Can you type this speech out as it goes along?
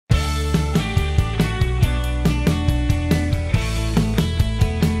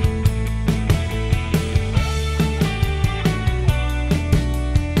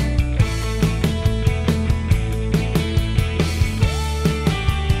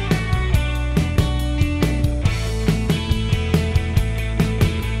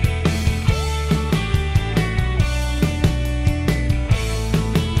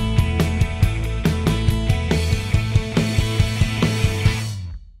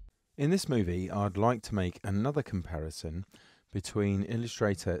In this movie, I'd like to make another comparison between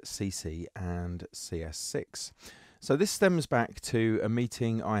Illustrator CC and CS6. So this stems back to a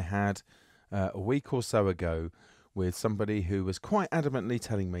meeting I had a week or so ago with somebody who was quite adamantly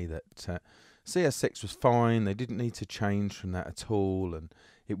telling me that CS6 was fine, they didn't need to change from that at all, and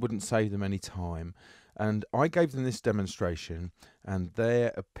it wouldn't save them any time. And I gave them this demonstration and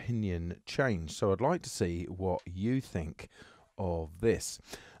their opinion changed. So I'd like to see what you think of this.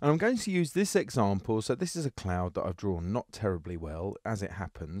 And I'm going to use this example. So this is a cloud that I've drawn not terribly well. As it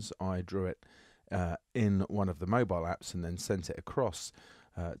happens, I drew it in one of the mobile apps and then sent it across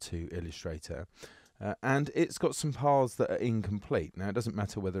to Illustrator. And it's got some paths that are incomplete. Now, it doesn't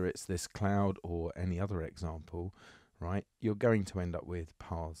matter whether it's this cloud or any other example, right? You're going to end up with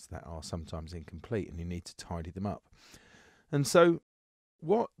paths that are sometimes incomplete and you need to tidy them up. And so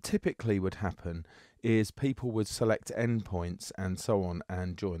what typically would happen is people would select endpoints and so on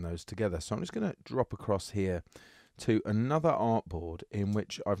and join those together. So I'm just going to drop across here to another artboard in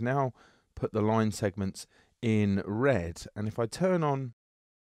which I've now put the line segments in red. And if I turn on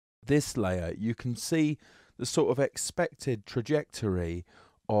this layer, you can see the sort of expected trajectory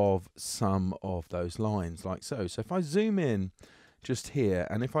of some of those lines like so. So if I zoom in just here,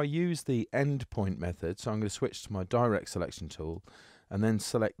 and if I use the endpoint method, so I'm going to switch to my direct selection tool and then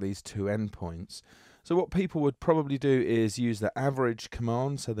select these two endpoints. So what people would probably do is use the average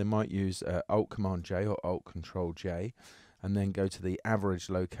command. So they might use Alt Command J or Alt Control J, and then go to the average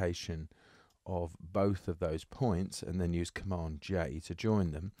location of both of those points and then use Command J to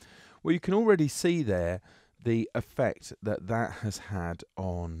join them. Well, you can already see there the effect that that has had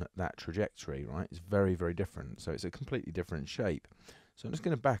on that trajectory, right? It's very, very different. So it's a completely different shape. So I'm just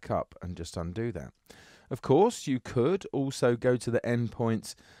going to back up and just undo that. Of course, you could also go to the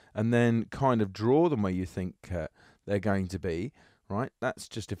endpoints and then kind of draw them where you think they're going to be, right? That's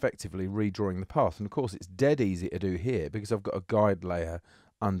just effectively redrawing the path. And of course, it's dead easy to do here because I've got a guide layer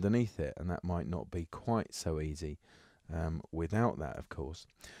underneath it, and that might not be quite so easy without that, of course.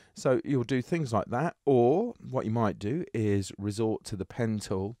 So you'll do things like that, or what you might do is resort to the pen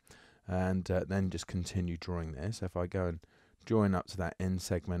tool and then just continue drawing there. So if I go and join up to that end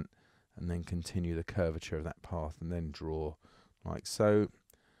segment and then continue the curvature of that path and then draw like so,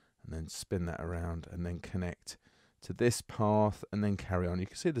 and then spin that around and then connect to this path and then carry on. You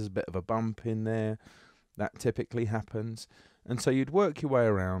can see there's a bit of a bump in there. That typically happens. And so you'd work your way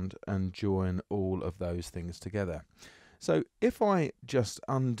around and join all of those things together. So if I just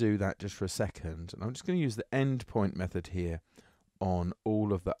undo that just for a second, and I'm just going to use the endpoint method here on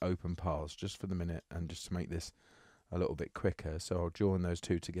all of the open paths just for the minute and just to make this a little bit quicker. So I'll join those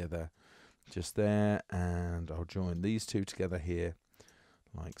two together just there, and I'll join these two together here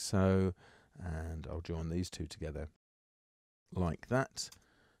like so, and I'll join these two together like that,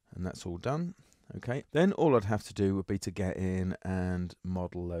 and that's all done. Okay, then all I'd have to do would be to get in and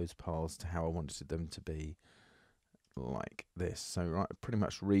model those paths to how I wanted them to be, like this. So right, pretty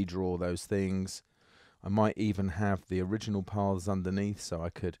much redraw those things. I might even have the original paths underneath so I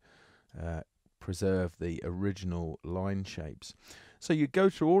could preserve the original line shapes. So you go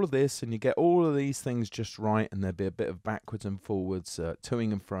through all of this and you get all of these things just right, and there'd be a bit of backwards and forwards,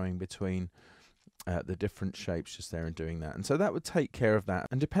 toing and froing between the different shapes just there and doing that. And so that would take care of that.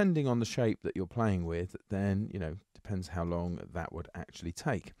 And depending on the shape that you're playing with, then, you know, depends how long that would actually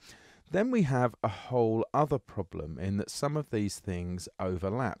take. Then we have a whole other problem in that some of these things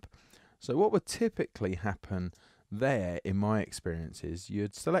overlap. So what would typically happen there, in my experience, is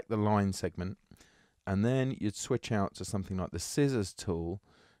you'd select the line segment and then you'd switch out to something like the scissors tool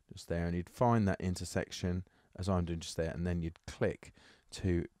just there, and you'd find that intersection as I'm doing just there, and then you'd click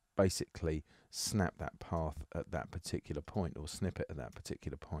to basically snap that path at that particular point, or snip it at that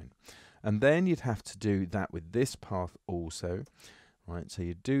particular point. And then you'd have to do that with this path also, right? So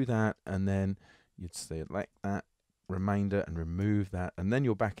you'd do that and then you'd select that remainder and remove that, and then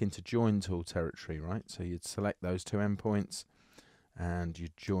you're back into join tool territory, right? So you'd select those two endpoints and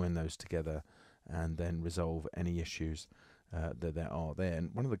you'd join those together and then resolve any issues that there are there.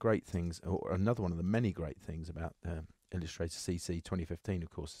 And one of the great things, or another one of the many great things about Illustrator CC 2015, of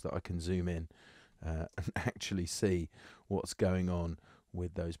course, is that I can zoom in and actually see what's going on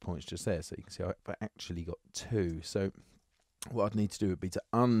with those points just there. So you can see I've actually got two. So what I'd need to do would be to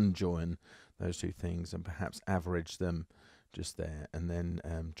unjoin those two things and perhaps average them just there and then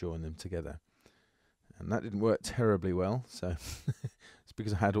join them together. And that didn't work terribly well, so it's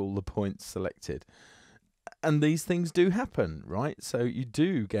because I had all the points selected. And these things do happen, right? So you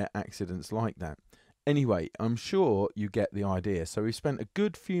do get accidents like that. Anyway, I'm sure you get the idea. So we spent a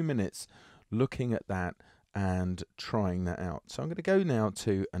good few minutes looking at that and trying that out. So I'm going to go now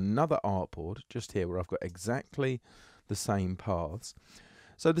to another artboard just here where I've got exactly the same paths.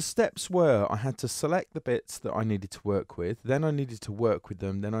 So the steps were I had to select the bits that I needed to work with, then I needed to work with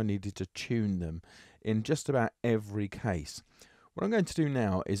them, then I needed to tune them in just about every case. What I'm going to do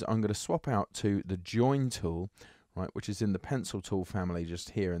now is I'm going to swap out to the join tool, right, which is in the pencil tool family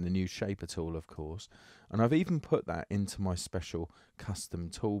just here, and the new shaper tool, of course. And I've even put that into my special custom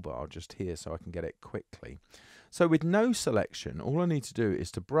toolbar just here so I can get it quickly. So with no selection, all I need to do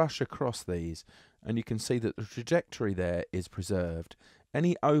is to brush across these, and you can see that the trajectory there is preserved.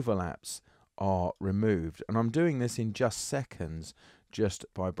 Any overlaps are removed, and I'm doing this in just seconds just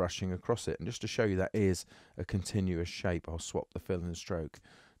by brushing across it. And just to show you that is a continuous shape, I'll swap the fill and stroke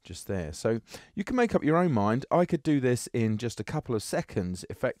just there. So you can make up your own mind. I could do this in just a couple of seconds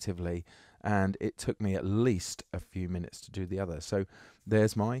effectively, and it took me at least a few minutes to do the other. So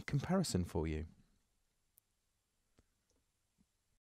there's my comparison for you.